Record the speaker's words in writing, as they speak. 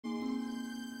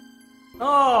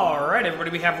Alright,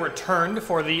 everybody, we have returned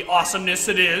for the awesomeness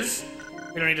it is.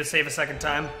 We don't need to save a second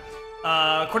time.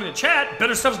 According to chat,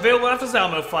 better stuff's available after the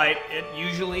Zalmo fight. It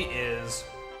usually is.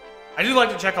 I do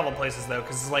like to check all the places, though,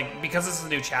 because because this is a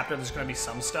new chapter, there's going to be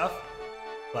some stuff.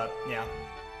 But, yeah.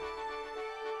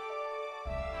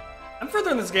 I'm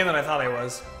further in this game than I thought I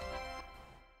was.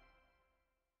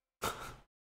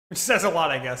 Which says a lot,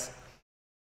 I guess.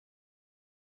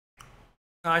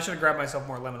 I should have grabbed myself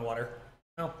more lemon water.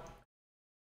 No.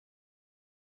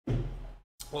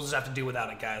 We'll just have to do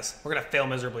without it, guys. We're gonna fail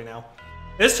miserably now.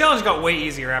 This challenge got way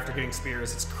easier after getting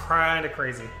spears. It's kinda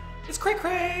crazy. It's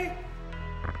cray-cray!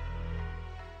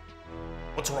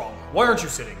 What's wrong? Why aren't you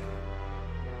sitting?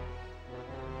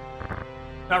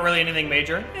 Not really anything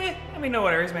major. I mean, no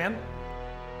worries, man.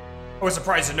 I was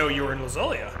surprised to know you were in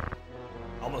Lazalia.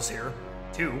 Almost here.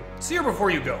 2. See her before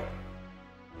you go.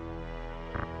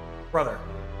 Brother.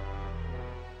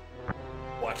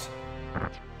 What?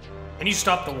 Can you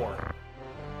stop the war?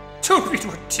 Don't be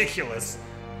ridiculous.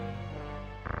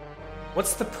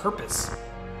 What's the purpose?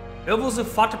 Nobles have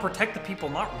fought to protect the people,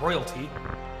 not royalty.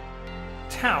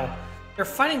 Now, they're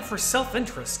fighting for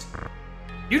self-interest.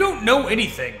 You don't know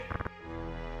anything.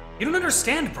 You don't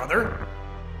understand, brother.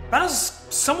 Battle's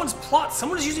someone's plot.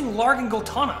 Someone is using Larg and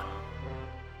Goltana.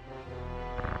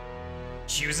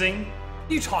 Using? What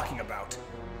are you talking about?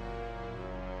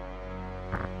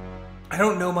 I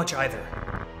don't know much either.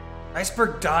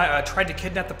 Iceberg tried to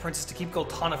kidnap the princess to keep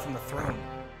Goltana from the throne.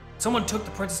 Someone took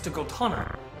the princess to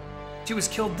Goltana. If she was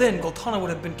killed then, Goltana would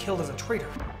have been killed as a traitor.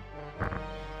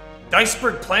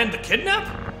 Iceberg planned the kidnap?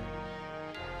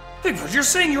 Bigfoot, you're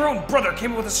saying your own brother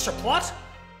came up with such a plot?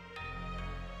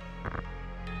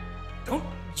 Don't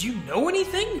you know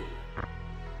anything?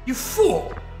 You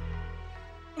fool!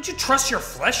 Don't you trust your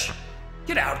flesh?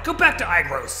 Get out, go back to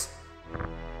Igros.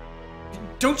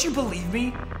 Don't you believe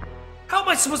me? How am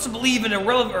I supposed to believe in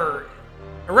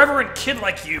irreverent kid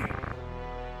like you?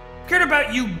 I cared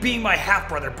about you being my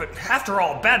half-brother, but after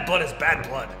all, bad blood is bad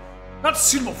blood. Not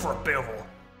suitable for a Beowulf.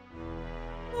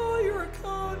 Oh, you're a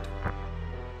god.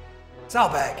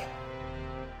 Zalbag.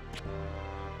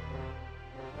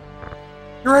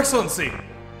 Your Excellency,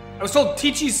 I was told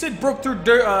Tichi Sid broke through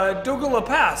Dogula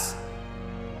Pass.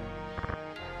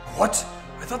 What?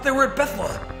 I thought they were at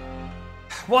Bethla.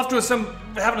 We'll have to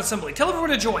have an assembly. Tell everyone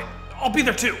to join. I'll be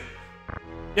there too.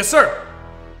 Yes, sir.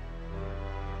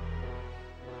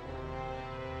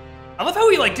 I love how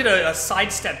he did a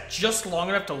sidestep just long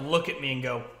enough to look at me and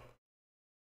go.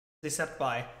 They stepped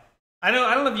by. I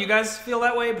don't know if you guys feel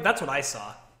that way, but that's what I saw.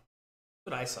 That's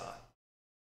what I saw.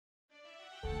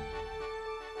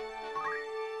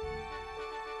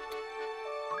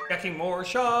 Checking more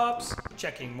shops.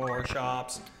 Checking more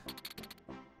shops.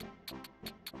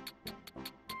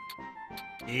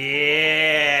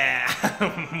 Yeah!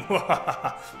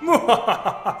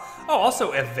 Oh,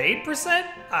 also evade percent?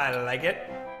 I like it.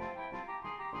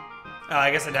 Oh,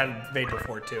 I guess I'd had evade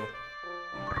before too.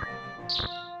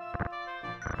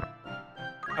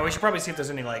 Oh, we should probably see if there's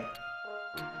any We'll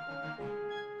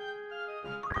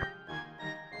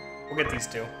get these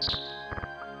two.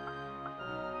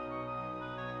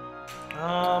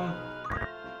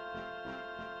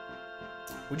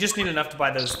 We just need enough to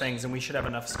buy those things, and we should have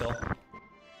enough still.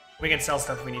 We can sell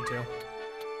stuff if we need to.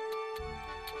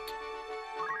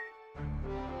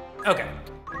 Okay.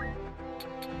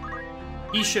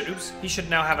 He should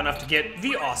now have enough to get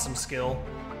the awesome skill.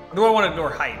 Or do I want to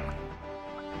ignore height?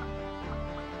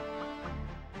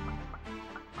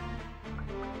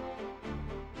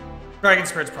 Dragon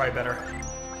Spirit's probably better.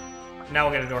 Now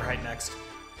we'll get ignore height next.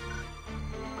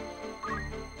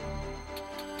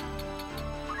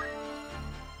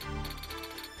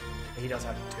 He does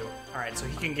have it too. Alright, so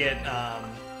he can get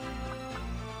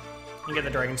the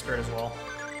Dragon Spirit as well.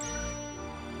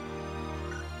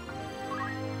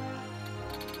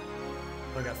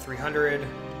 We got 300.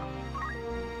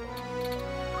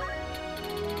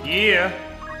 Yeah!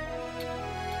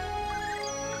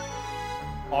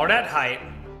 All that height.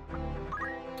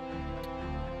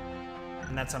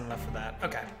 And that's not enough for that.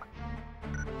 Okay.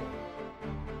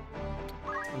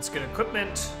 Let's get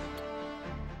equipment.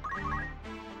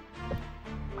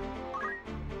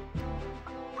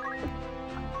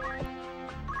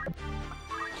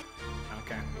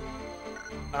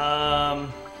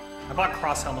 I bought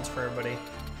cross helmets for everybody.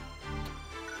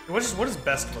 What does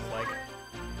best look like?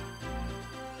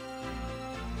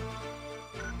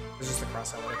 It's just a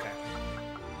cross helmet, okay.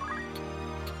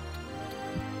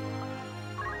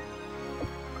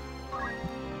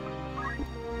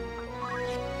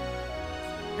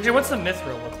 Actually, what's the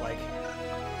mithril look like?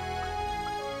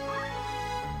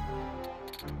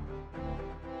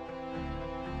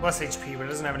 Less HP, but it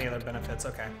doesn't have any other benefits.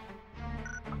 Okay.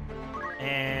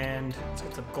 And let's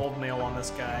get the gold mail on this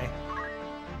guy.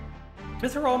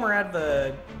 Mithril armor add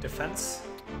the defense?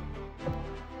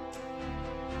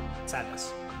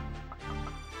 Sadness.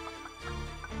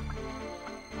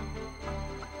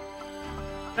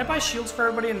 Did I buy shields for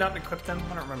everybody and not equip them?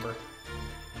 I don't remember.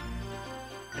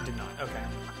 I did not. Okay.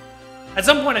 At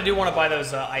some point, I do want to buy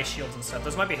those ice shields and stuff.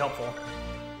 Those might be helpful.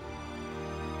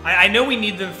 I know we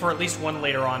need them for at least one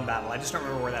later on battle. I just don't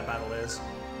remember where that battle is.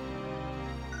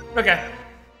 Okay.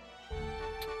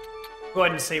 Go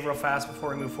ahead and save real fast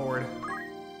before we move forward.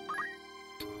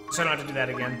 So I don't have to do that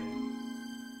again.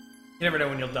 You never know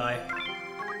when you'll die.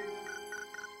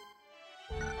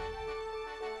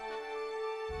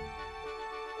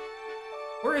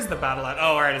 Where is the battle at?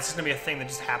 Oh, alright, it's just gonna be a thing that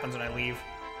just happens when I leave.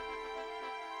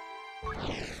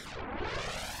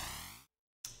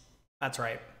 That's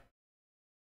right.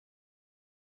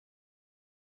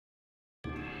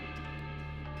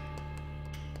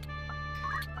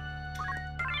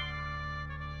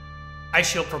 Ice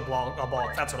shield for bulk,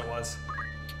 that's what it was.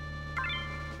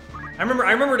 I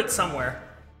remembered it somewhere.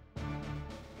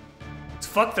 Let's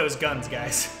fuck those guns,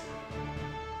 guys.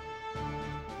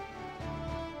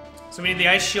 So we need the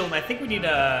ice shield, and I think we need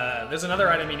there's another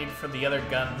item you need for the other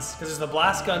guns. Because there's the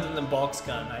blast guns and then bulk's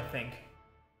gun, I think.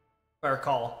 If I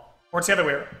recall. Or it's the other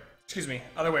way, excuse me,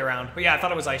 other way around. But yeah, I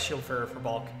thought it was ice shield for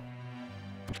bulk.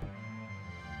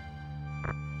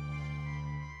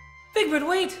 Figment,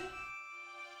 wait!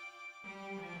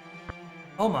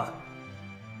 Alma.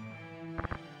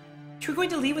 You're going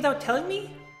to leave without telling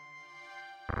me?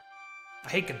 I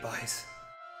hate goodbyes.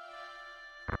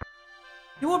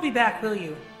 You won't be back, will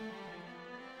you?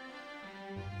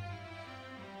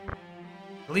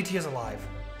 Aletia's alive.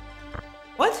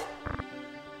 What?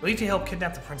 Aletia helped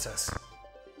kidnap the princess.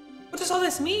 What does all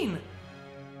this mean?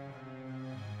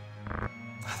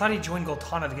 I thought he joined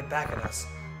Goltana to get back at us,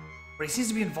 but he seems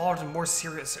to be involved in more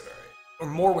serious, or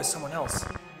more with someone else.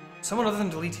 Someone other than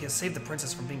Deletia saved the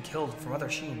princess from being killed from Mother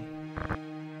Sheen.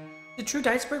 The true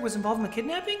Iceberg was involved in the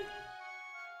kidnapping?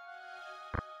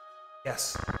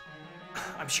 Yes.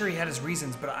 I'm sure he had his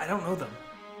reasons, but I don't know them.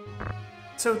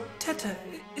 So, Teta,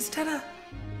 is Teta...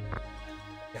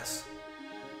 Yes.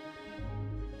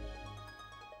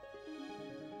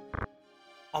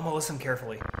 Alma, listen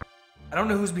carefully. I don't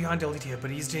know who's behind Deletia,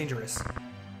 but he's dangerous.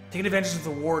 Taking advantage of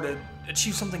the war to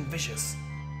achieve something vicious.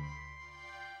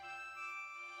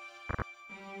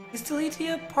 Is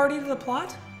Deletia party to the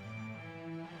plot?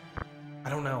 I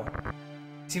don't know.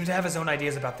 He seems to have his own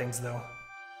ideas about things, though.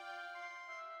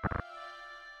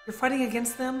 You're fighting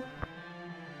against them?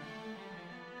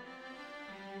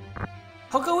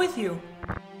 I'll go with you.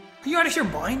 Are you out of your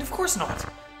mind? Of course not.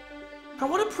 I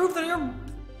want to prove that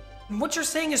what you're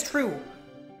saying is true.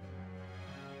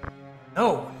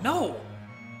 No, no.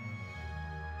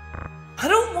 I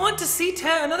don't want to see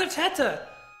another Teta.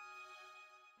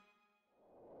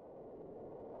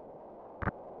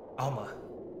 Alma.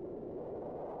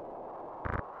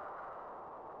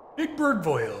 Big Bird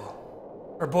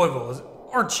Boyle. Or Boyville,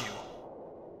 aren't you?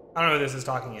 I don't know who this is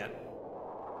talking yet.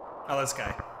 Oh, this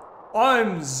guy.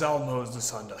 I'm Zalmos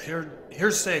Desanda,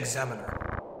 hearsay examiner.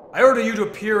 I order you to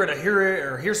appear at a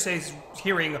hearsay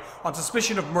hearing on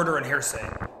suspicion of murder and hearsay.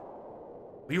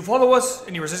 Will you follow us?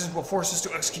 Any resistance will force us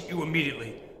to execute you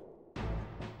immediately.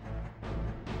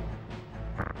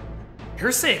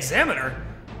 Hearsay examiner?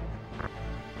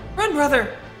 Run,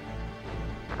 brother!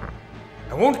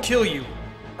 I won't kill you.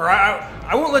 Or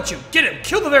I won't let you. Get him!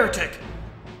 Kill the Veritic!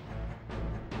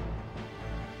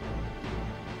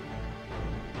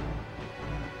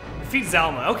 Defeat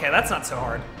Zalma. Okay, that's not so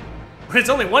hard. But it's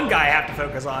only one guy I have to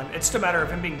focus on. It's just a matter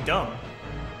of him being dumb.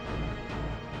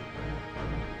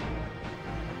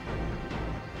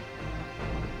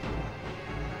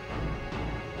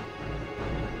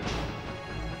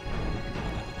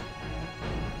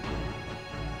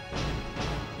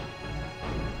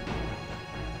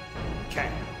 Okay.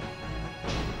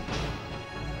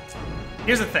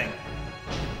 Here's the thing.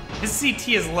 His CT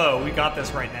is low. We got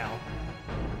this right now.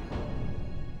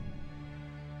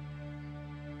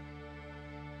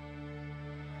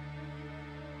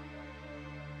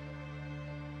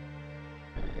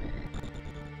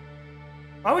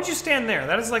 Why would you stand there?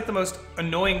 That is like the most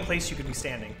annoying place you could be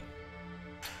standing.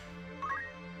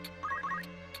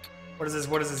 What is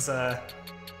this,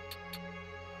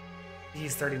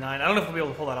 He's 39. I don't know if we'll be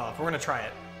able to pull that off. We're gonna try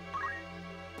it.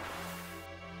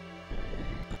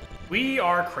 We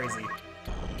are crazy.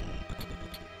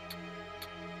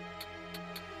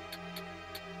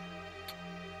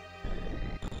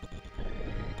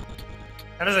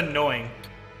 That is annoying.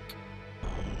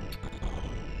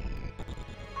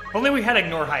 If only we had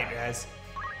ignore height, guys.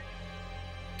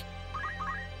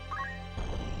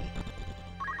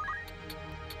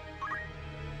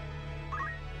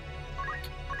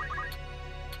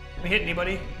 Can we hit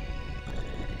anybody?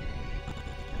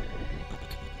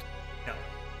 No.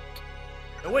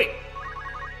 Oh, wait.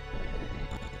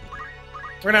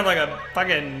 We're gonna have like a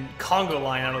fucking Congo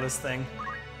line out of this thing.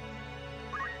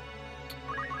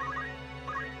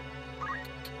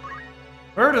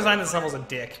 Whoever designed this level's a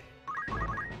dick.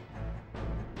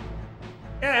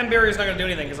 Yeah, and barrier's not gonna do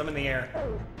anything because I'm in the air.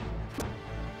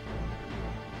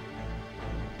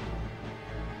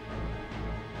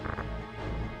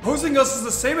 Opposing us is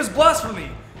the same as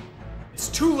blasphemy. It's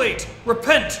too late.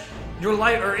 Repent. Your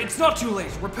life, or it's not too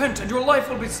late. Repent, and your life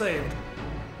will be saved.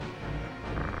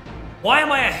 Why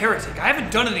am I a heretic? I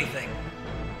haven't done anything.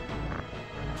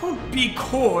 Don't be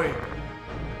coy.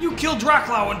 You killed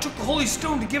Draclau and took the Holy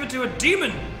Stone to give it to a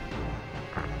demon.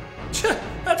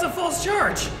 That's a false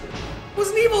charge. It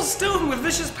was an evil stone with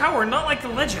vicious power, not like the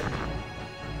legend.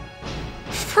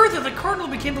 Further, the Cardinal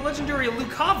became the legendary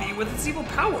Lucavi with its evil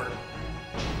power.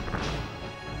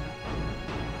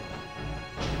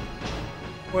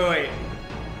 Wait.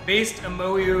 Based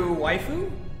Amoyu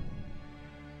waifu?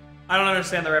 I don't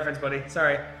understand the reference, buddy.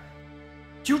 Sorry.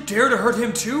 You dare to hurt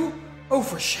him too? Oh,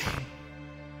 for shame.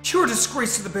 You're a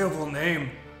disgrace to the Baleful name.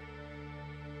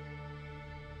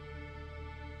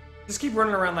 Just keep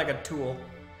running around like a tool.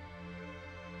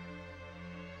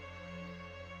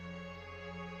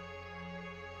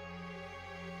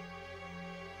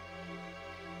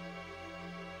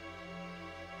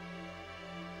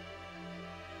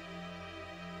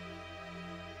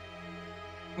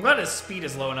 I'm glad his speed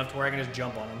is low enough to where I can just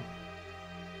jump on him.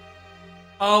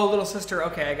 Oh, little sister.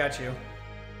 Okay, I got you.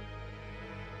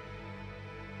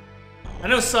 I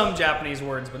know some Japanese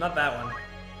words, but not that one.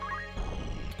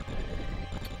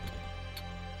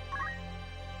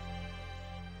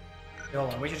 Okay,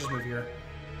 hold on, we should just move here.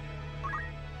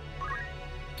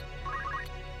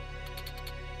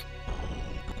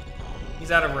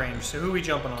 He's out of range, so who are we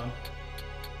jumping on?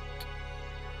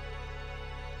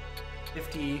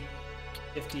 50,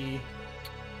 50,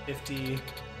 50.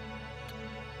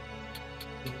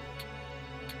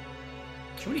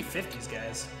 Too many 50s,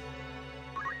 guys.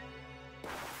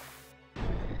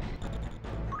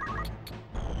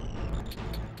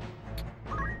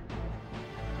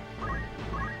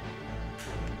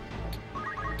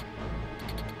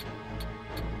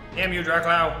 Damn you,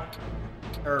 Draclau!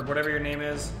 Or whatever your name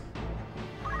is.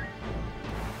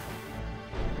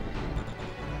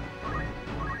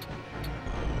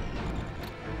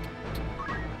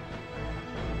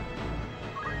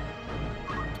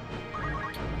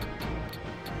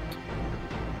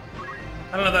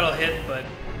 I don't know if that'll hit, but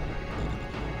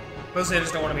mostly I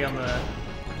just don't want to be on the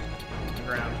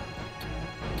ground.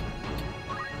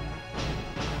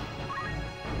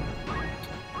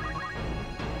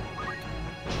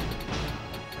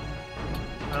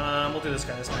 We'll do this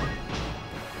guy this time.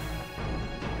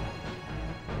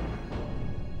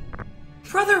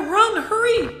 Brother, run!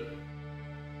 Hurry!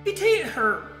 He take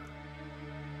her.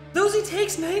 Those he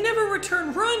takes may never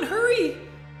return. Run! Hurry!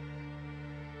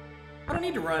 I don't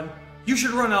need to run. You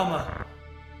should run, Alma.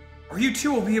 Or you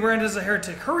too will be branded as a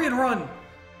heretic. Hurry and run!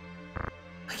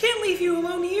 I can't leave you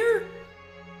alone here!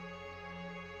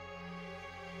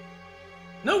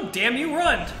 No, damn you,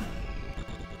 run!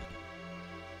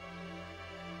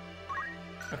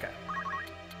 Okay.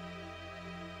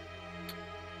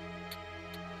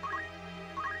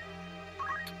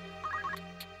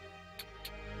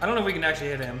 I don't know if we can actually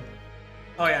hit him.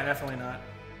 Oh yeah, definitely not.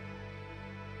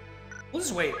 We'll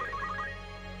just wait.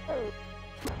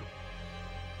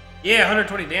 Yeah,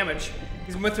 120 damage.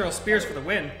 These mithril spears for the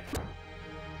win.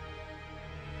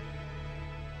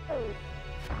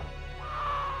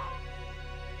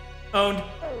 Owned.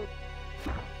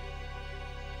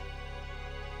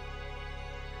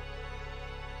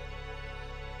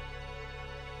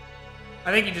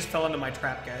 I think he just fell into my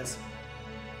trap, guys.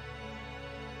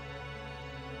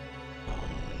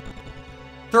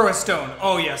 Throw a stone.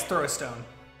 Oh yes, throw a stone.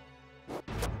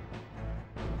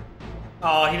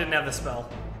 Oh, he didn't have the spell.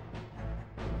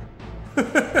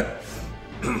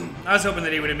 I was hoping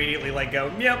that he would immediately let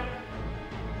go. Yep.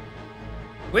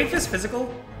 Wake is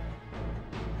physical?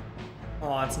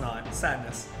 Oh, it's not.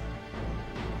 Sadness.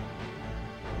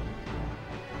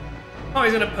 Oh,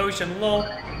 he's in a potion. Lol.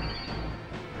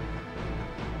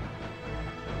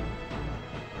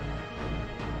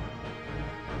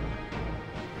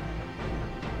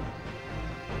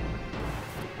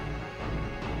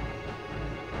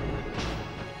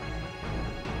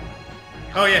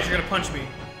 Oh yeah, you're gonna punch me.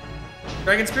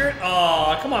 Dragon Spirit?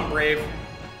 Aw, come on, Brave.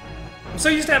 I'm so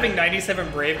used to having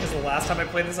 97 Brave because the last time I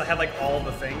played this, I had like all of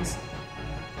the things.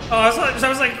 Oh, I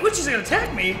was like, what, she's gonna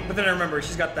attack me? But then I remember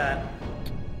she's got that.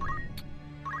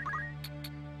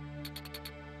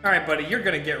 Alright, buddy, you're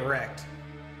gonna get wrecked.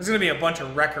 There's gonna be a bunch of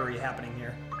wreckery happening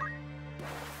here.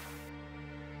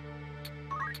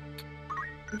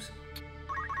 Oops.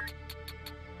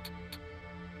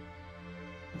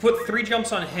 Put 3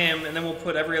 jumps on him, and then we'll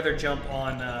put every other jump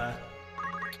on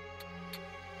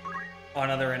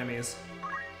other enemies.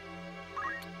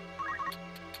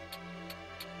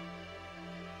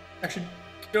 Actually,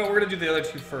 no, we're gonna do the other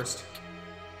 2 first.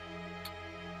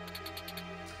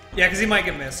 Yeah, because he might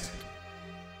get missed.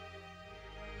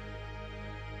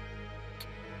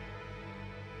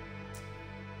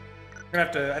 We're gonna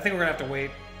have to, I think we're gonna have to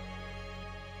wait.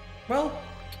 Well,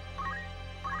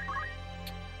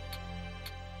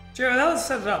 Jared, now let's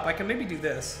set it up. I can maybe do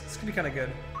this. This could be kind of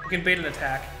good. We can bait an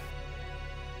attack.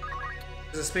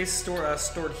 There's a space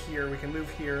stored here. We can move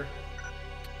here.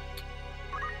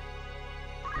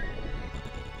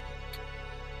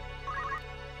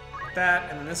 Like that,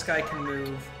 and then this guy can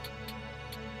move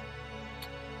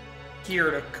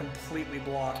here to completely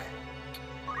block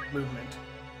movement.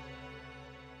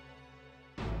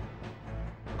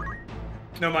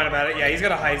 No mind about it. Yeah, he's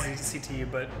got a high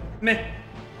CT, but meh.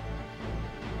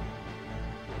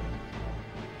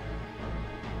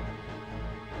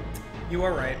 You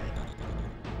are right.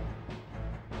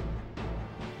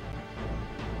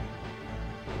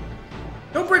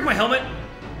 Don't break my helmet!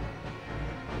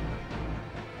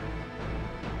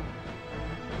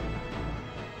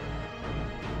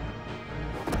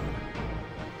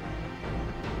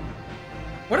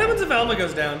 What happens if Alma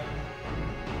goes down?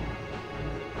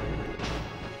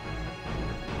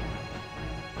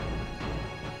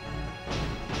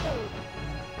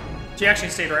 She actually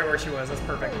stayed right where she was. That's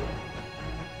perfect.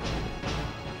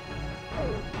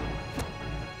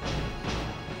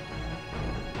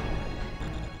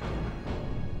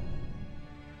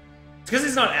 It's because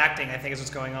he's not acting, I think, is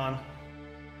what's going on.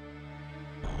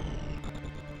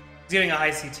 He's getting a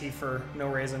high CT for no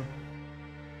reason.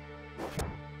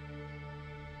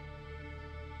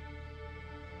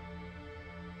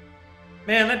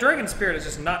 Man, that Dragon Spirit is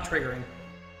just not triggering.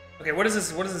 Okay, what is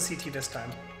this? What is the CT this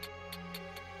time?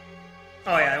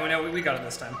 Oh yeah, we got it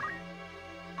this time.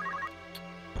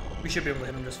 We should be able to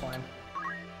hit him just fine.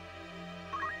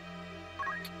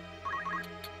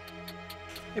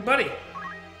 Hey, buddy.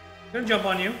 I'm gonna jump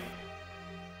on you.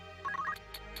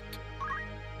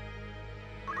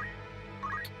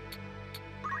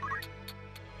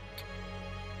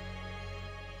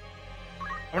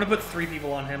 I'm gonna put 3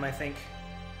 people on him, I think.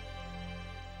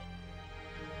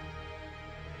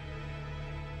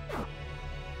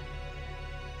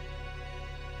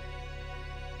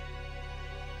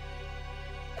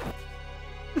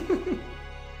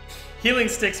 Healing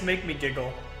sticks make me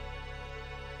giggle.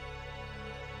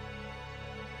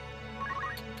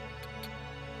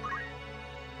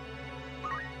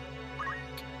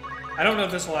 I don't know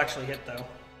if this will actually hit, though.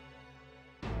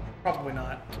 Probably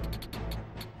not.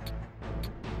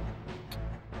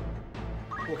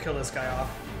 We'll kill this guy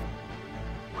off.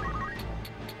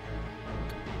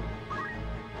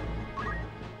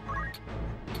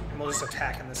 And we'll just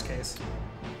attack in this case.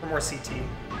 For more CT.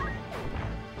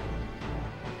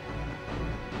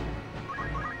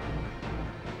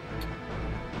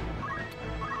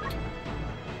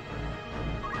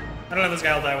 I don't know if this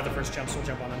guy will die with the first jump, so we'll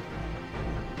jump on him.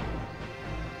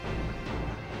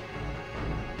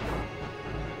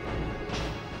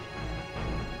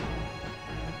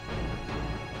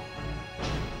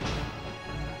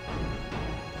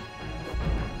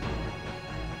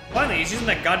 Finally, he's using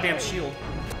that goddamn shield.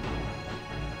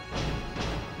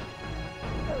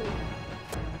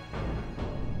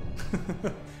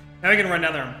 Now we can run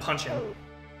down there and punch him.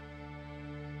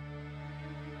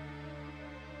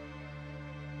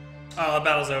 Oh, the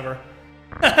battle's over.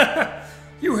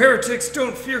 You heretics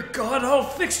don't fear God, I'll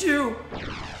fix you!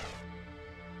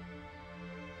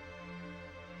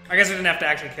 I guess I didn't have to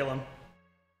actually kill him.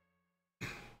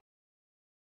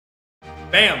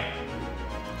 Bam!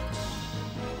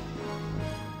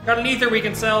 Got an ether we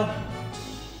can sell.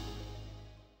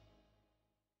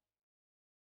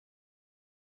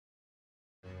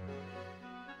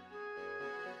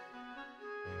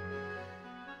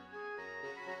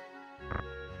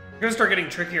 We're gonna start getting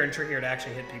trickier and trickier to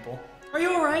actually hit people. Are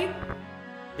you alright?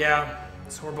 Yeah,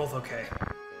 so we're both okay.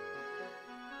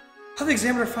 How'd the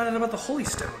examiner find out about the Holy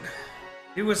Stone?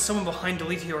 It was someone behind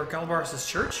Deletio or Galbaros'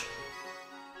 church?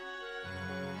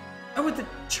 How would the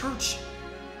church...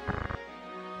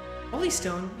 Holy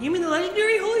Stone? You mean the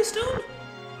legendary Holy Stone?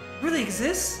 It really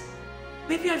exists?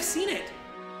 Maybe I've seen it.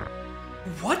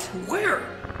 What? Where?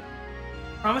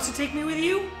 Promise to take me with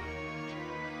you?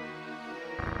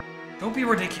 Don't be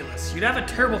ridiculous. You'd have a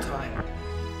terrible time.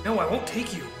 No, I won't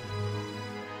take you.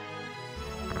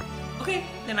 Okay,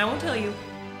 then I won't tell you.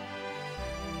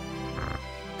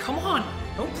 Come on,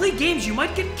 don't play games. You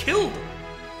might get killed.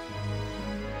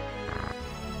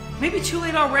 Maybe too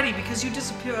late already because you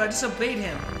disobeyed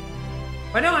him.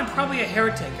 By now I'm probably a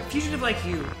heretic, a fugitive like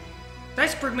you. The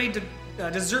iceberg made to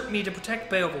desert me to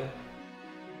protect Beowulf.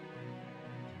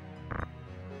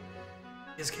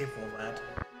 He is capable of that.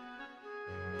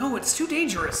 No, it's too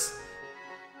dangerous.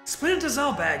 Explain it to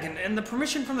Zalbag and the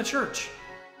permission from the church.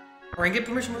 Or and get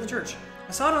permission from the church.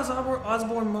 I saw it at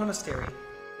Osborne Monastery.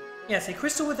 Yes, a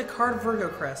crystal with a carved Virgo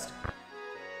crest.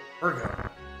 Virgo.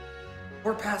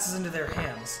 Or passes into their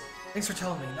hands. Thanks for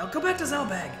telling me. Now go back to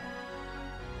Zalbag.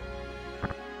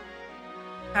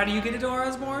 How do you get into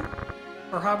Osborne?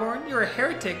 Or Harborn? You're a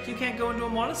heretic. You can't go into a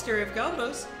monastery of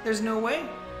Galvados. There's no way.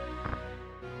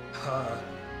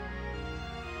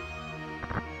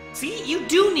 See? You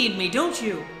do need me, don't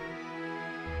you?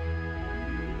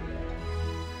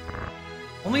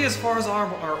 Only as far as our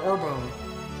Orbone.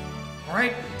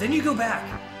 Alright, then you go back.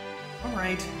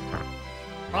 Alright.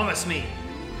 Promise me.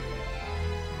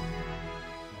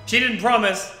 She didn't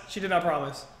promise. She did not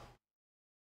promise.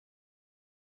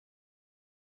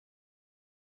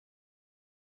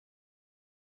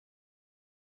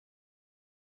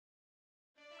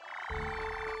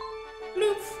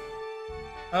 Bloof.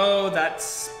 Oh, that's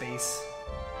space.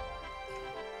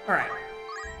 Alright.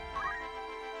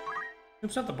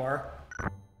 Oops, not the bar.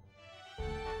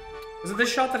 Was it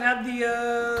this shot that had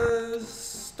the,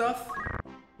 stuff?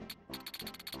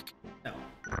 No.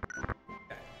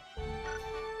 Okay.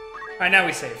 Alright, now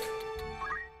we save.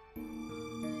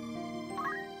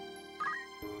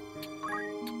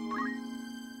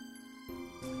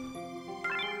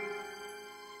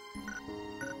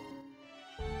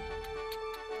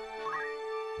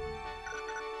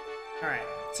 Alright,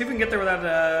 see if we can get there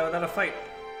without a fight.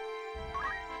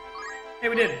 Hey,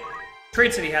 we did.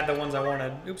 Trade City had the ones I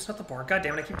wanted. Oops, not the bar. God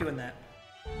damn it, I keep doing that.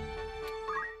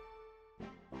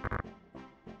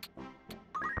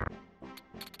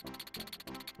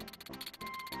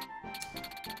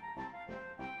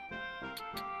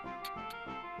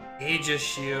 Aegis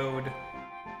Shield.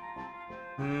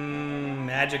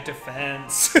 Magic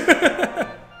Defense.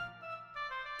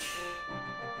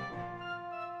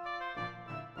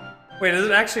 Wait, does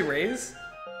it actually raise?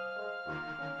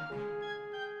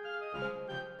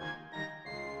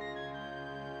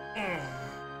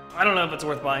 I don't know if it's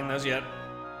worth buying those yet.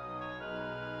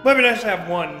 Might be nice to have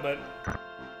one, but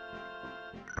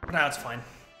no, it's fine.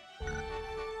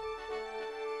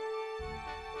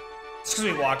 Just because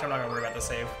we walked, I'm not gonna worry about the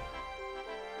save.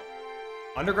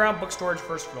 Underground book storage,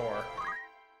 first floor.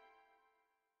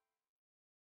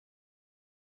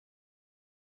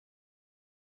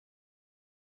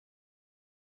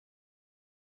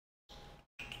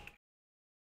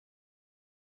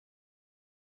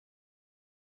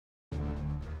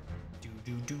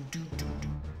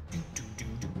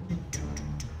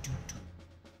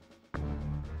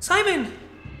 Simon!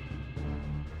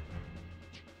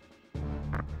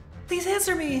 Please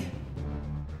answer me!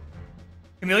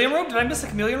 Chameleon robe? Did I miss a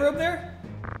chameleon robe there?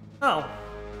 Oh.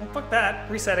 Well, fuck that.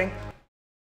 Resetting.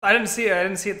 I didn't see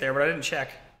it there, but I didn't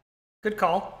check. Good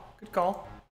call. Good call.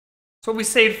 That's what we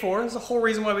saved for. There's the whole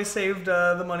reason why we saved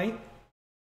the money.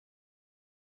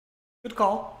 Good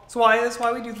call. That's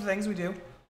why we do the things we do.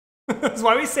 That's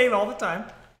why we save all the time.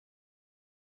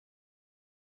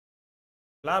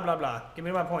 Blah, blah, blah. Give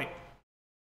me my point.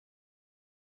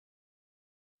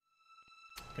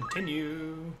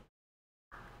 Continue.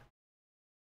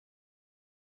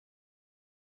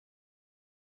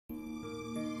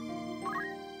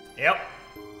 Yep.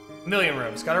 Million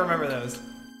robes. Gotta remember those.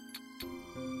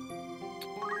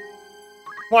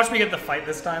 Watch me get the fight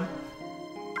this time.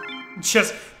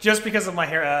 Just because of my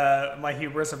my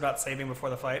hubris of not saving before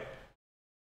the fight.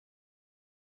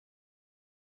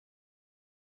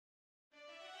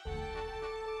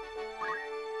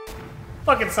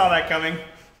 Fucking saw that coming.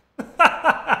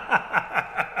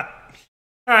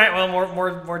 All right, well,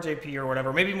 more JP or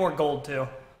whatever. Maybe more gold too.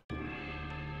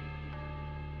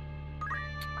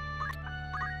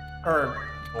 Or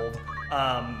gold.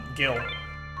 Gil.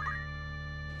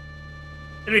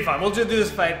 It'll be fine. We'll just do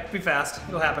this fight. Be fast.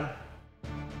 It'll happen.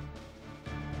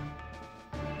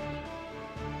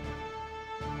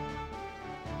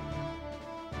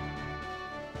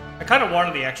 I kind of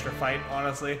wanted the extra fight,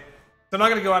 honestly. So I'm not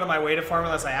going to go out of my way to farm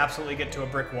unless I absolutely get to a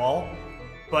brick wall.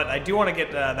 But I do want to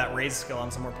get that raise skill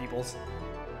on some more peoples.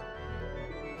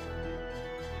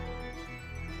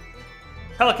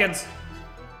 Pelicans.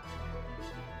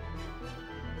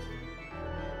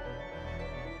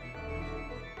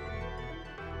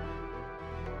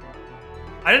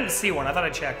 I didn't see one. I thought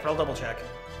I'd check, but I'll double check.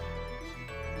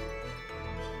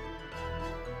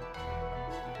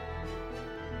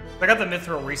 I got the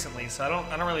mithril recently, so I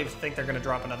don't really think they're gonna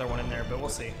drop another one in there, but we'll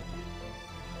see.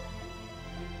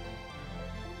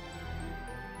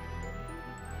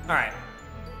 All right.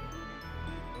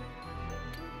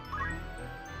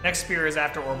 Next spear is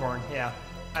after Orborn. Yeah,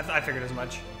 I figured as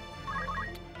much.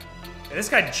 Okay, this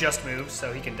guy just moved,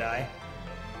 so he can die.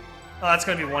 Oh, that's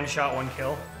gonna be one shot, one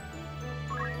kill.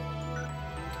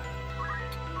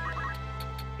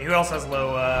 Okay, who else has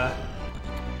low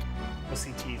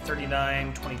CT?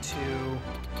 39, 22,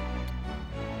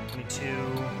 22,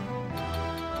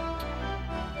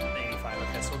 85.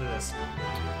 Okay, so we'll do this.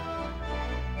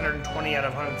 120 out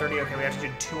of 130. Okay, we have to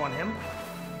do 2 on him.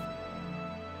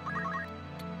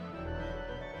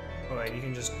 Oh, wait, you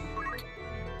can just...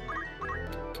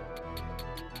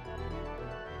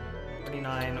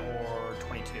 39 or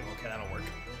 22. Okay, that'll work.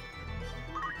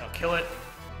 That'll kill it.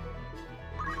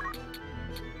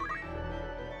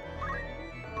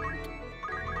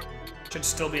 Should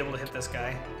still be able to hit this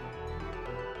guy.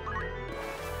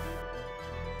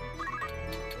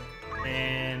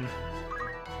 And...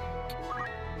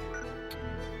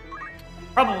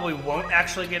 probably won't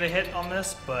actually get a hit on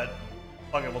this, but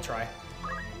fuck it, we'll try.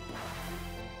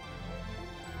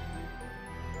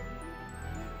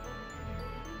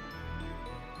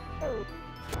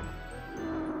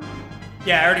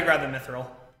 Yeah, I already grabbed the mithril.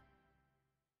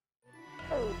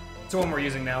 It's the one we're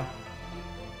using now.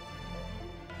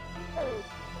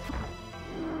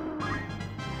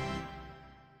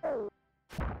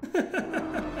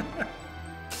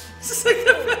 It's just like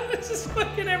it's just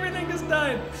fucking everything just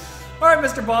died. All right,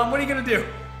 Mr. Bomb, what are you gonna do?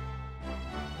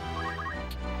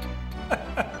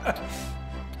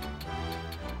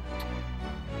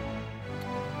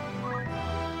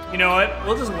 You know what?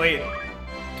 We'll just wait.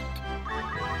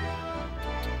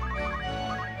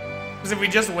 Because if we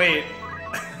just wait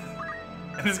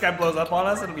and this guy blows up on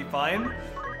us, it'll be fine.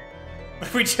 But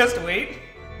if we just wait,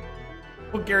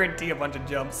 we'll guarantee a bunch of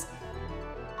jumps.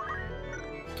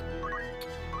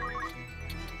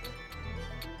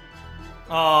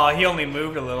 Oh, he only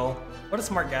moved a little. What a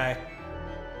smart guy.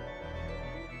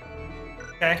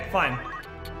 Okay, fine.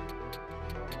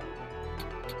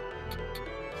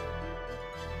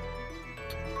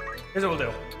 Here's what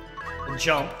we'll do. We'll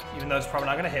jump, even though it's probably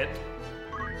not gonna hit.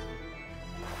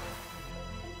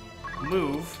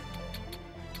 Move.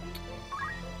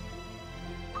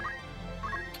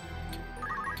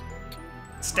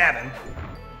 Stab him.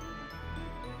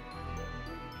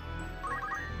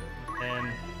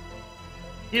 And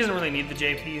he doesn't really need the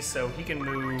JP, so he can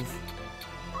move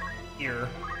here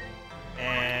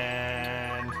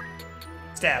and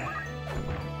stab.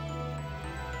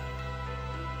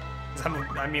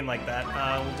 I mean like that.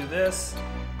 We'll do this.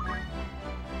 I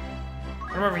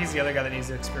don't remember if he's the other guy that needs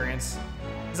the experience.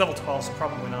 He's level 12, so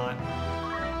probably not.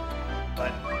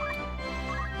 But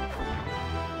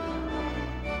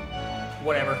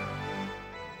whatever.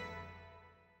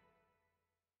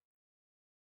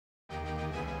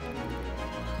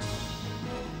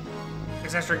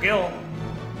 6 extra gil.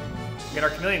 Get our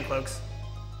chameleon cloaks.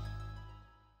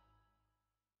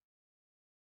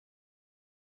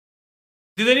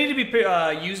 Do they need to be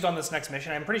used on this next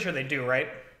mission? I'm pretty sure they do, right?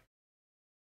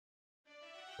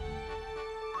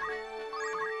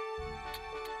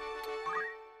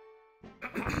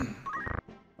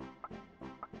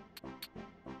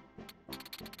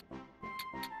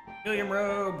 William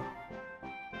Robe.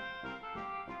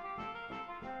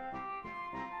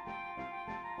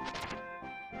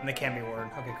 And they can be worn.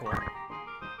 Okay, cool.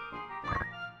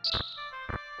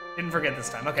 Didn't forget this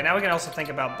time. Okay, now we can also think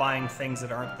about buying things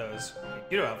that aren't those.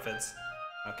 Judo outfits.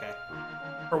 Okay.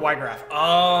 For Y-Graph.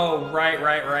 Oh, right.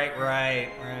 Y-Graph.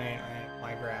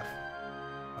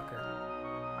 Fucker.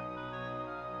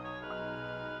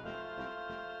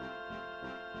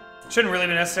 Shouldn't really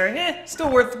be necessary.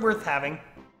 Still worth having.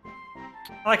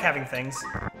 I like having things.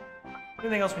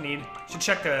 Anything else we need? Should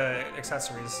check the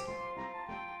accessories.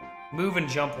 Move and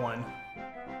jump one.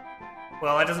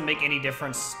 Well, that doesn't make any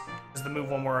difference, because the move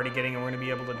one we're already getting, and we're going to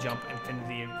be able to jump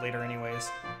infinity later anyways.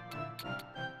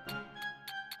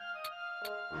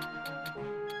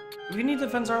 Do we need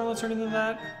defense armlets or anything like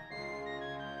that?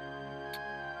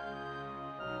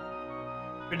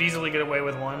 Could easily get away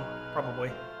with one,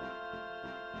 probably.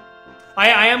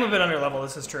 I am a bit under level,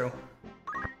 this is true.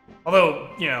 Although,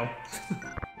 you know.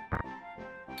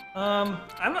 I'm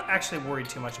not actually worried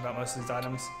too much about most of these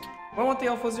items. Do I want the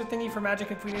elf wizard thingy for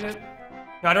magic if we need it?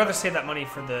 No, I'd rather save that money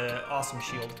for the awesome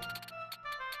shield.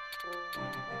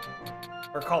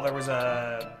 I recall there was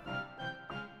a...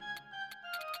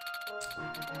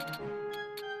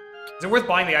 Is it worth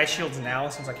buying the ice shields now,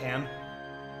 since I can?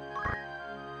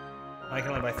 I can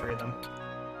only buy 3 of them.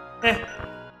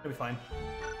 It'll be fine.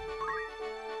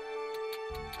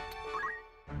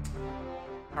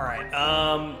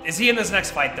 Alright, is he in this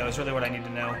next fight, though, is really what I need to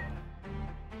know.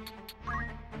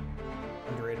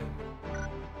 100.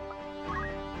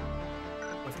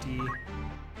 50.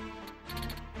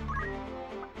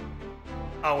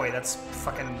 Oh, wait, that's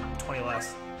fucking 20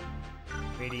 less.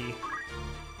 80.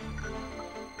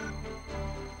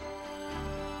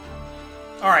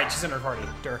 Alright, she's in her party.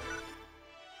 Dur.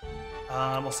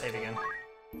 We'll save again.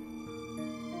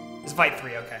 It's fight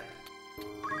 3, okay.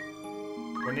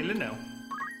 We need to know.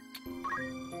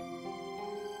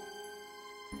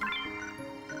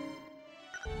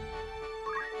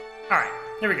 Alright,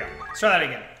 here we go. Let's try that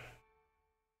again.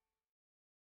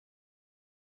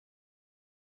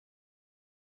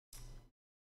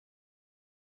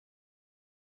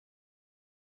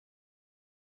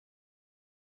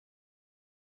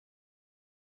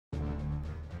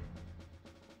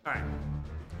 Alright.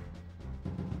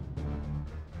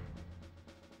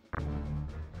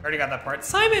 Already got that part.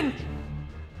 Simon!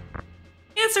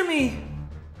 Answer me!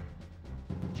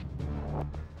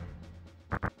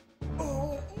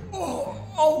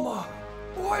 Alma,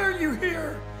 why are you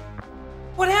here?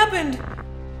 What happened?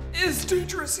 It's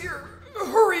dangerous here.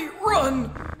 Hurry,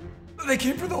 run! They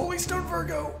came for the Holy Stone,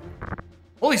 Virgo.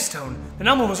 Holy Stone? Then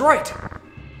Elma was right.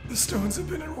 The stones have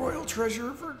been in royal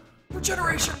treasure for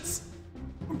generations.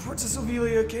 When Princess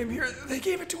Ophelia came here, they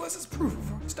gave it to us as proof of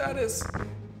her status.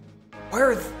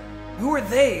 Who are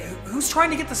they? Who's trying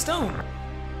to get the stone?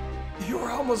 You're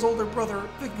Alma's older brother,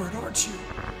 Vigbert, aren't you?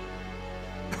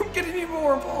 Don't get any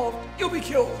more involved. You'll be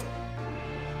killed.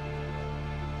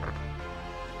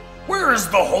 Where is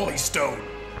the Holy Stone?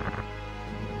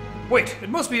 Wait, it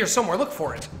must be here somewhere. Look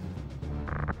for it.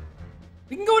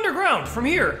 We can go underground from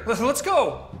here. Let's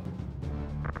go.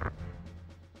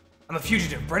 I'm a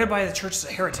fugitive, branded by the church as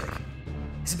a heretic.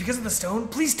 Is it because of the stone?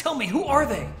 Please tell me, who are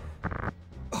they?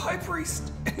 A high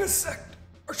priest and a sect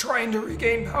are trying to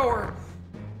regain power.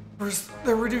 First,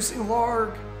 they're reducing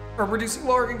Larg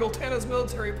and Goltana's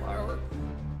military power,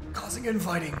 causing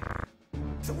infighting.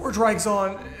 If the war drags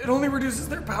on, it only reduces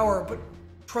their power, but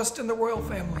trust in the royal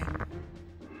family.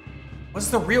 What's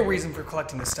the real reason for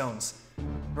collecting the stones?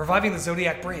 Reviving the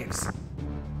Zodiac Braves.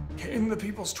 Gain the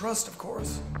people's trust, of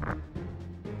course.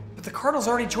 But the Cardinal's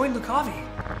already joined Lucavi.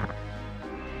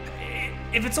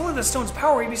 If it's only the stone's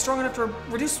power, he'd be strong enough to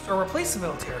reduce or replace the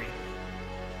military.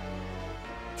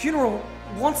 Funeral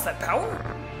wants that power?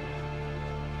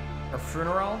 Or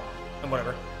funeral? And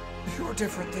whatever. You're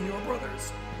different than your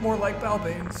brothers. More like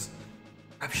Balbanes.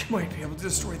 Perhaps you might be able to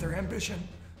destroy their ambition.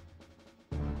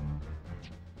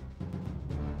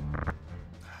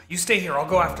 You stay here, I'll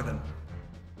go after them.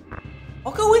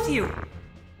 I'll go with you!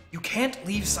 You can't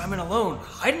leave Simon alone.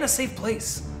 Hide in a safe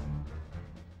place.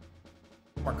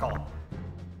 Or call.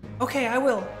 Okay, I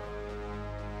will.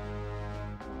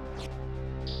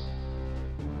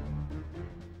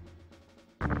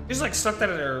 She's like stuck that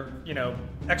in her,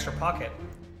 extra pocket.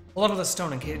 Hold onto the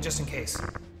stone just in case.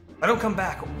 If I don't come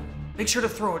back, make sure to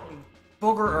throw it in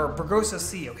Burgosa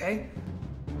Sea, okay?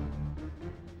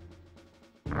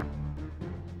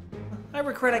 I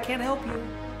regret I can't help you.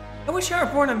 I wish I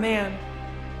were born a man.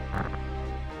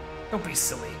 Don't be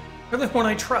silly. You're the one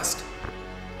I trust.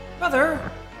 Brother!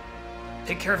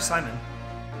 Take care of Simon.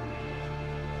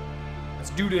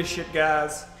 Let's do this shit,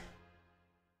 guys.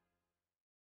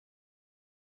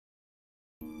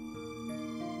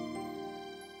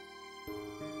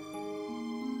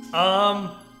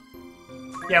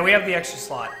 Yeah, we have the extra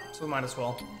slot, so we might as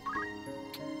well.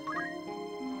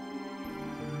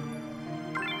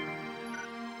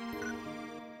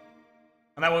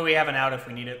 And that way we have an out if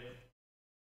we need it.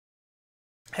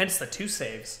 Hence the 2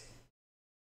 saves.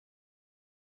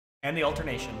 And the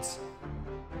alternations.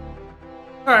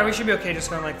 Alright, we should be okay just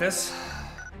going like this.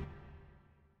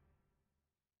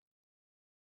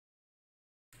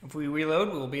 If we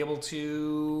reload, we will be able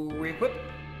to re-equip.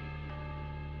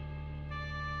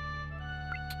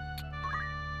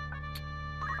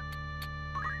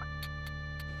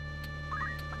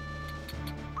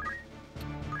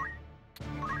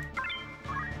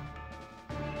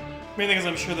 Main thing is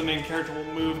I'm sure the main character will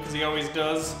move because he always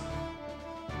does.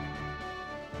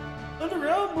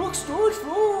 Underground book storage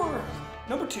floor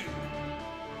number 2.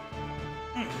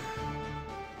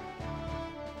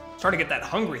 Trying to get that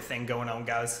hungry thing going on,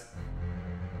 guys.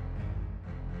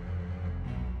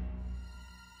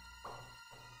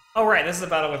 Oh, right, this is a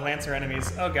battle with Lancer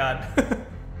enemies. Oh, God.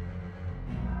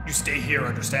 You stay here,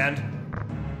 understand?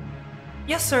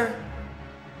 Yes, sir.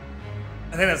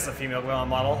 I think that's the female Gwilon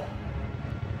model.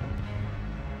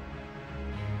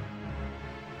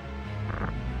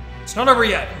 It's not over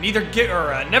yet.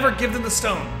 Never give them the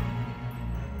stone.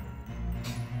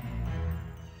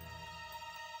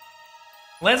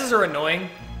 Lances are annoying,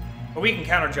 but we can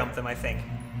counter jump them, I think.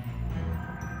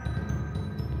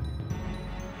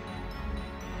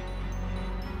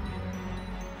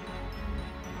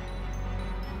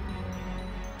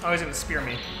 Oh, he's gonna spear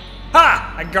me.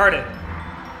 Ha! I guarded.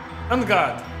 I'm the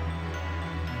god.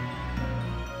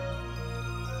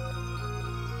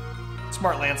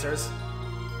 Smart Lancers.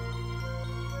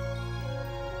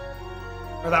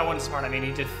 Or that one's smart, I mean,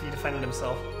 he defended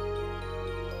himself.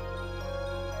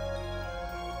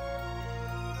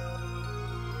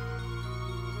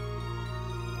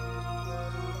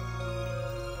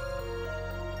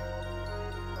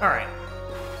 Alright.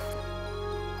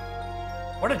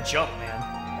 What a jump, man.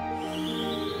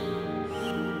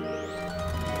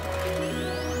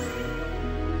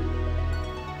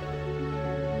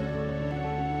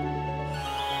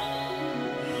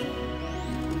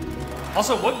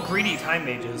 Also, what greedy time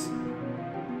mages?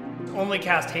 Only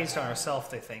cast haste on herself,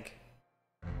 they think.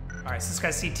 Alright, so this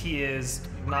guy's CT is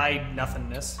denied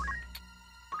nothingness. So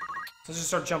let's just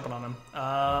start jumping on him.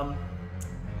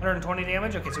 120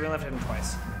 damage? Okay, so we only have to hit him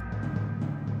twice.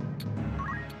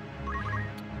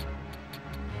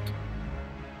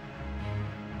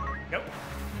 Yep.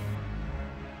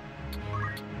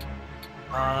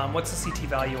 What's the CT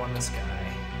value on this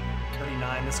guy?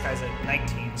 39. This guy's at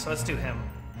 19, so let's do him.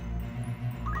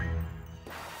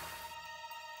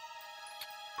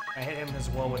 I hit him as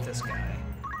well with this guy.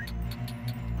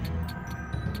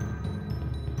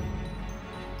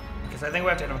 Because I think we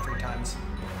have to hit him 3 times.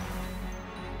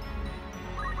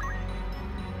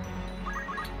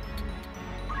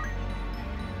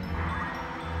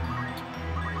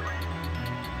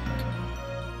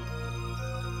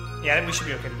 Yeah, I think we should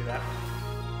be okay to do that.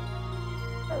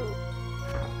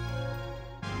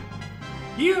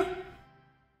 You?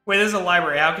 Wait, this is a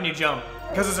library. How can you jump?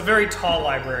 Because it's a very tall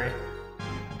library.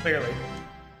 Clearly.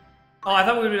 Oh, I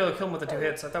thought we would be able to kill him with the 2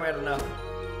 hits. I thought we had enough.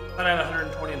 I thought I had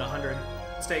 120 and 100.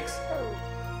 Mistakes.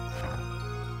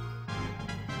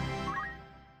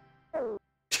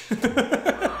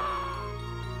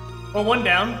 Well, 1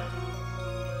 down.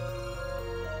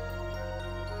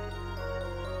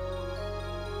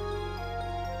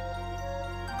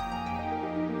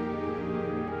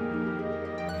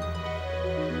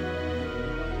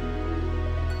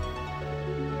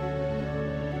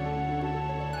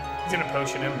 He's gonna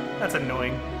potion him. That's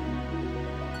annoying.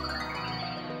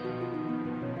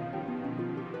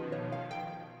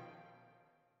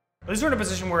 At least we're in a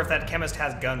position where if that chemist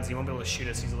has guns, he won't be able to shoot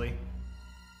us easily.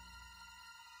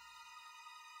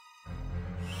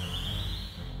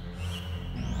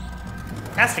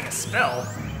 Casting a spell?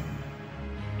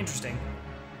 Interesting.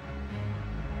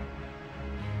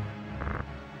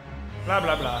 Blah,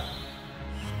 blah, blah.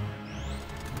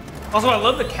 Also, I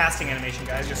love the casting animation,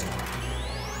 guys. Just...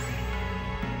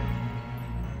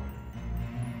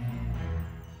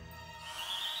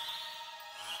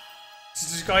 This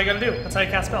is just all you gotta do. That's how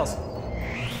you cast spells.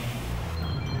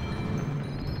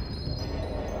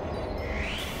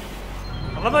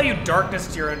 I love how you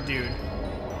darkness your own dude.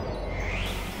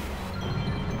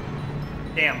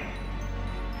 Damn.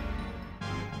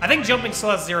 I think jumping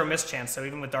still has 0 miss chance, though,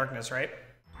 even with darkness, right?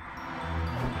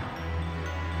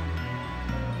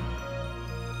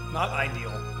 Not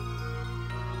ideal.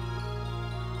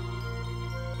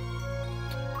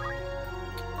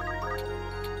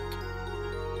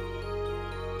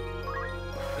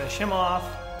 Finish him off.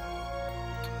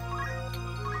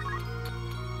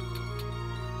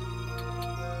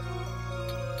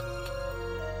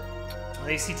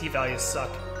 The ACT values suck.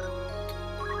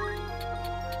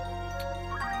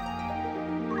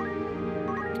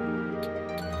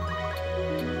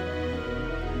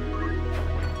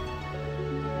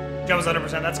 Jump was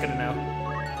 100%, that's good to know.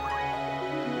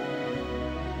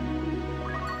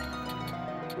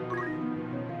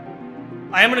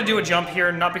 I am going to do a jump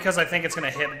here, not because I think it's going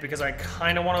to hit, but because I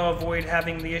kind of want to avoid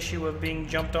having the issue of being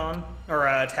jumped on, or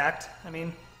attacked, I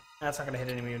mean. That's not going to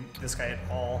hit this guy at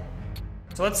all.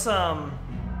 So let's, fuck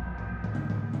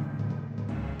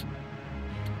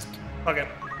it.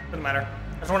 Doesn't matter.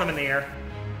 I just want him in the air.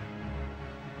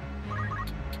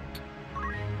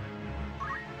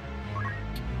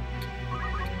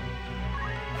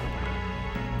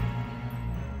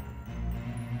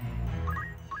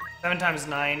 Seven times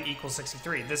 9 equals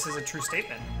 63. This is a true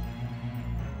statement.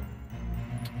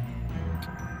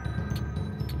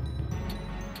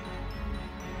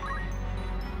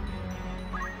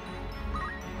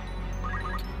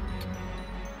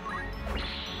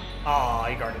 Aw,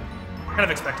 he guarded. Kind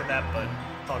of expected that, but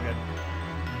it's all good.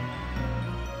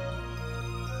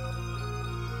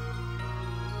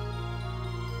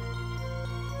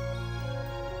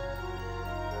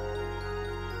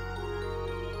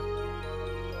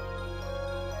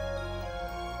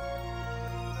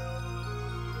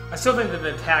 I still think that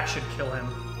the attack should kill him,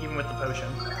 even with the potion.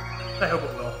 I hope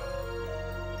it will.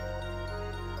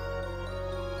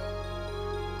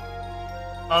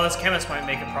 Oh, this chemist might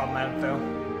make it problematic, though.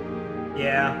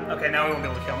 Yeah, okay, now we won't be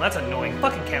able to kill him. That's annoying.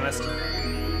 Fucking chemist.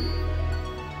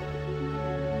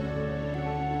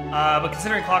 But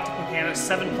considering clock tick mechanics,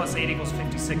 7 plus 8 equals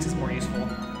 56 is more useful.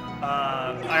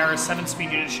 IR 7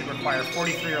 speed units should require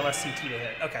 43 or less CT to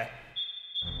hit. Okay.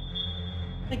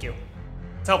 Thank you.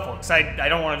 It's helpful, because I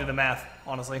don't want to do the math,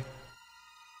 honestly.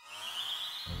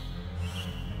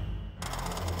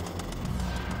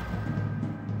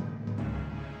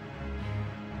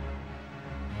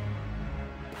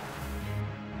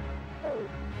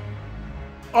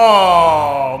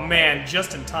 Oh, man,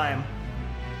 just in time.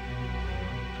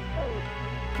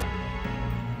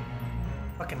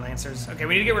 Fucking Lancers. Okay,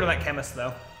 we need to get rid of that chemist,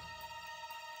 though.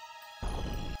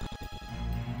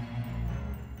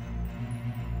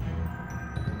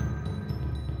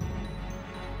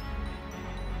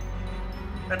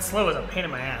 That slow is a pain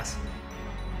in my ass.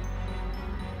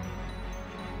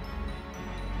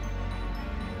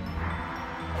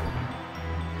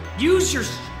 Use your...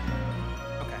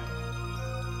 Okay.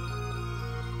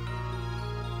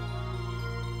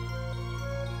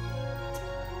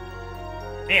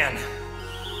 Man.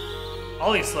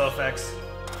 All these slow effects.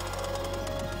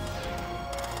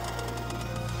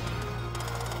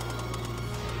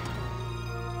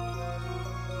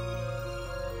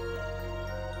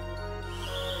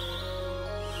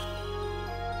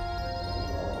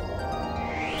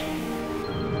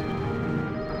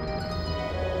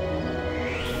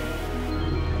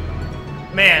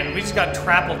 Man, we just got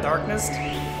Trapple Darkness.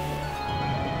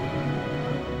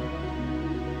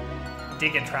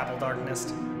 Did get Trapple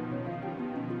Darkness.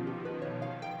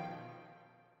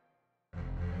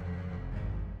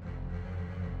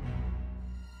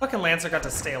 Fucking Lancer got to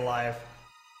stay alive.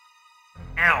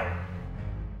 Ow.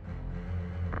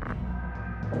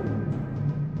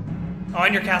 Oh,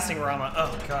 and you're casting Rama.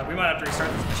 Oh god, we might have to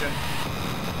restart this mission.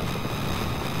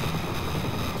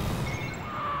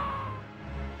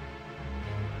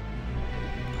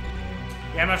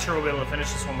 Yeah, I'm not sure we'll be able to finish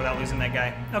this one without losing that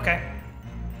guy. Okay.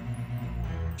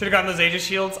 Should have gotten those Aegis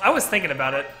shields. I was thinking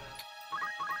about it.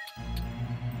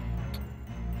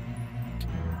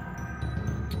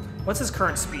 What's his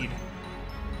current speed?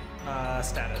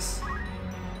 Status.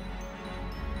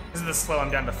 This is the slow, I'm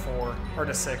down to 4, or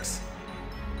to 6.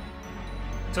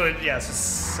 So, yeah,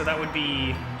 so that would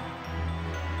be...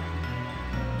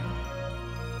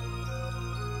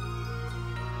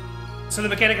 So the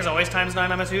mechanic is always times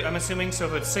 9, I'm assuming, so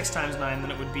if it's 6 times 9,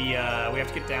 then it would be, we have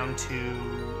to get down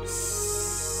to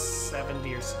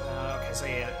 70 or so. Okay, so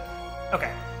yeah.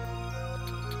 Okay.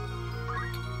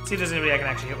 See if there's anybody I can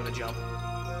actually hit with a jump.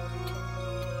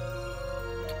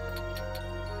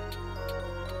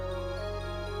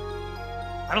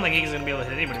 I don't think he's gonna be able to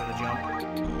hit anybody with a jump.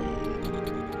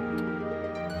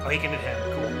 Oh, he can hit him.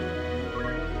 Cool.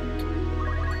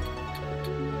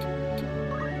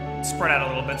 Spread out a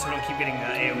little bit so we don't keep getting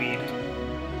AoE'd.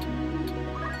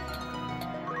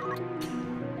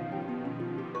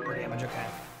 For damage, okay.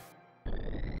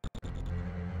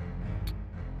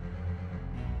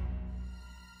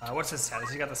 What's his status?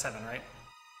 He got the 7, right?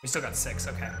 We still got 6,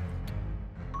 okay.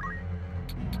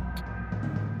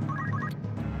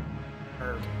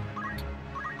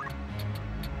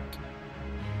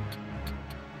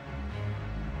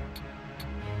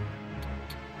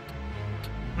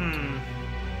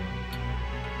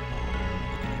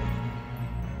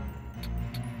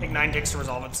 I think 9 ticks to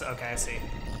resolve it. Okay, I see.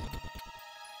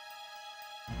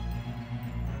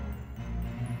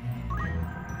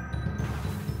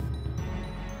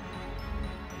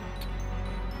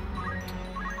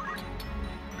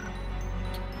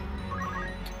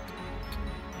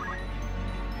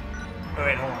 Oh,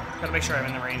 wait, hold on. Gotta make sure I'm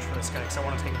in the range for this guy, because I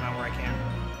want to take him out where I can.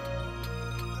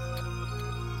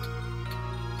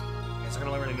 Okay, so I'm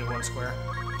gonna literally do 1 square.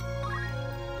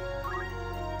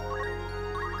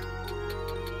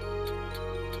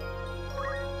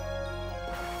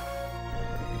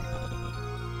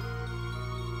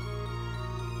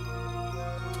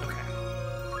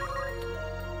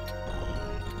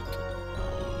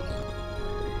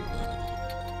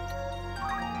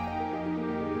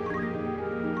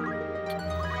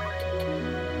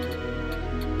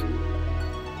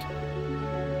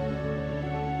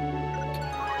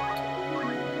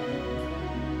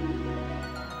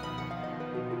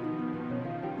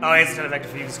 Oh, he has a ton of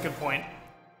active fuse. Good point.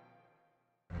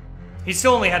 He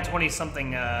still only had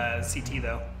 20-something CT,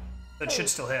 though. That should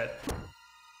still hit.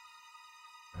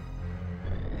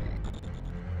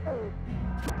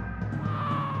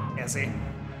 Yeah, see?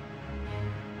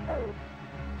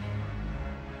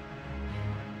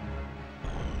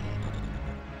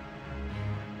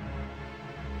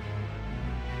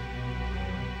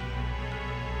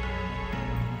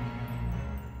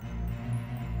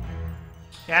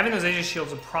 Yeah, having those Aegis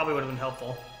shields probably would have been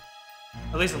helpful.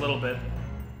 At least a little bit.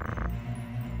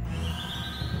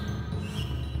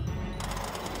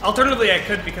 Alternatively, I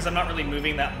could, because I'm not really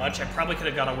moving that much, I probably could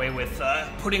have got away with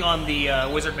putting on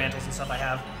the wizard mantles and stuff I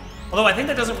have. Although I think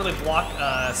that doesn't really block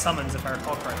summons, if I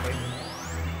recall correctly.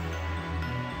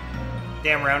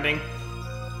 Damn rounding.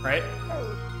 Right?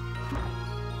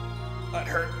 That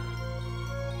hurt.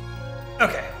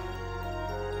 Okay.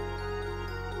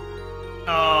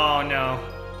 Oh, no.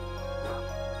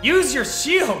 Use your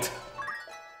shield!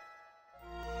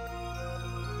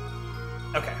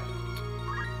 Okay.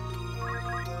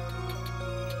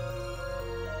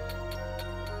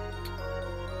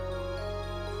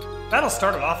 Battle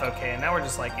started off okay, and now we're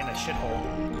just like in a shithole.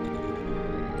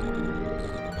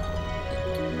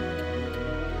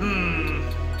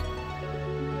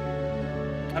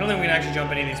 I don't think we can actually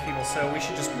jump any of these people, so we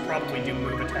should just probably do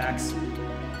move attacks.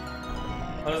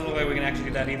 That doesn't look like we can actually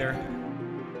do that either.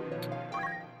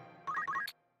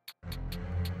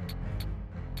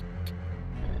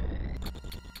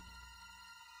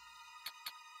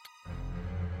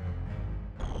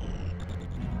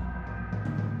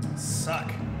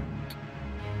 Suck.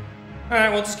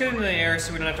 Alright, we'll just get into the air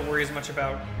so we don't have to worry as much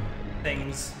about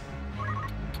things.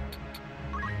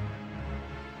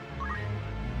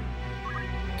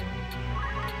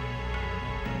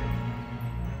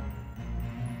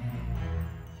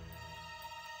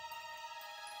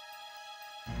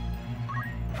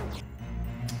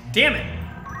 Damn it!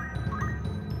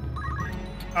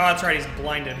 Oh, that's right, he's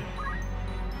blinded.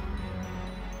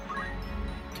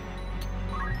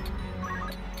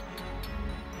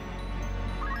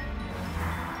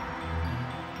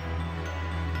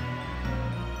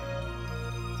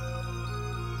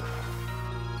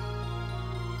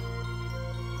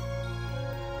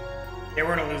 Yeah,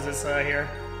 we're gonna lose this here.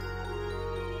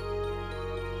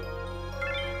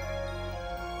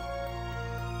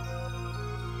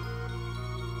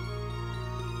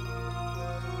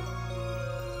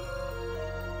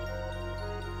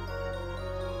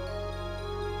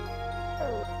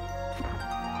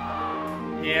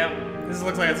 Yeah, this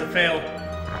looks like it's a fail.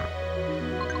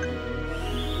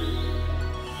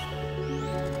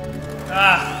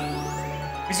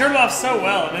 Ah, we started off so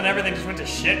well, and then everything just went to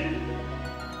shit.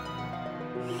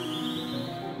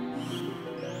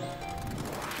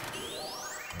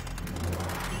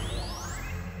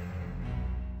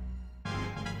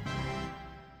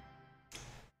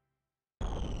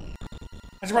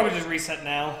 I should probably just reset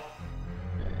now.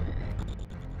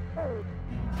 At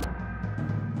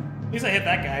least I hit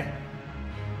that guy.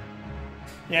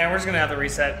 Yeah, we're just gonna have to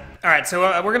reset. All right, so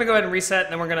we're gonna go ahead and reset,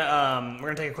 and then we're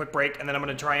gonna take a quick break, and then I'm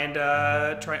gonna try and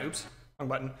oops, wrong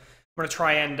button. I'm gonna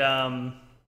try and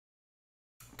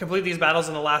complete these battles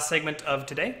in the last segment of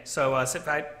today. So sit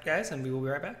tight, guys, and we will be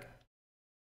right back.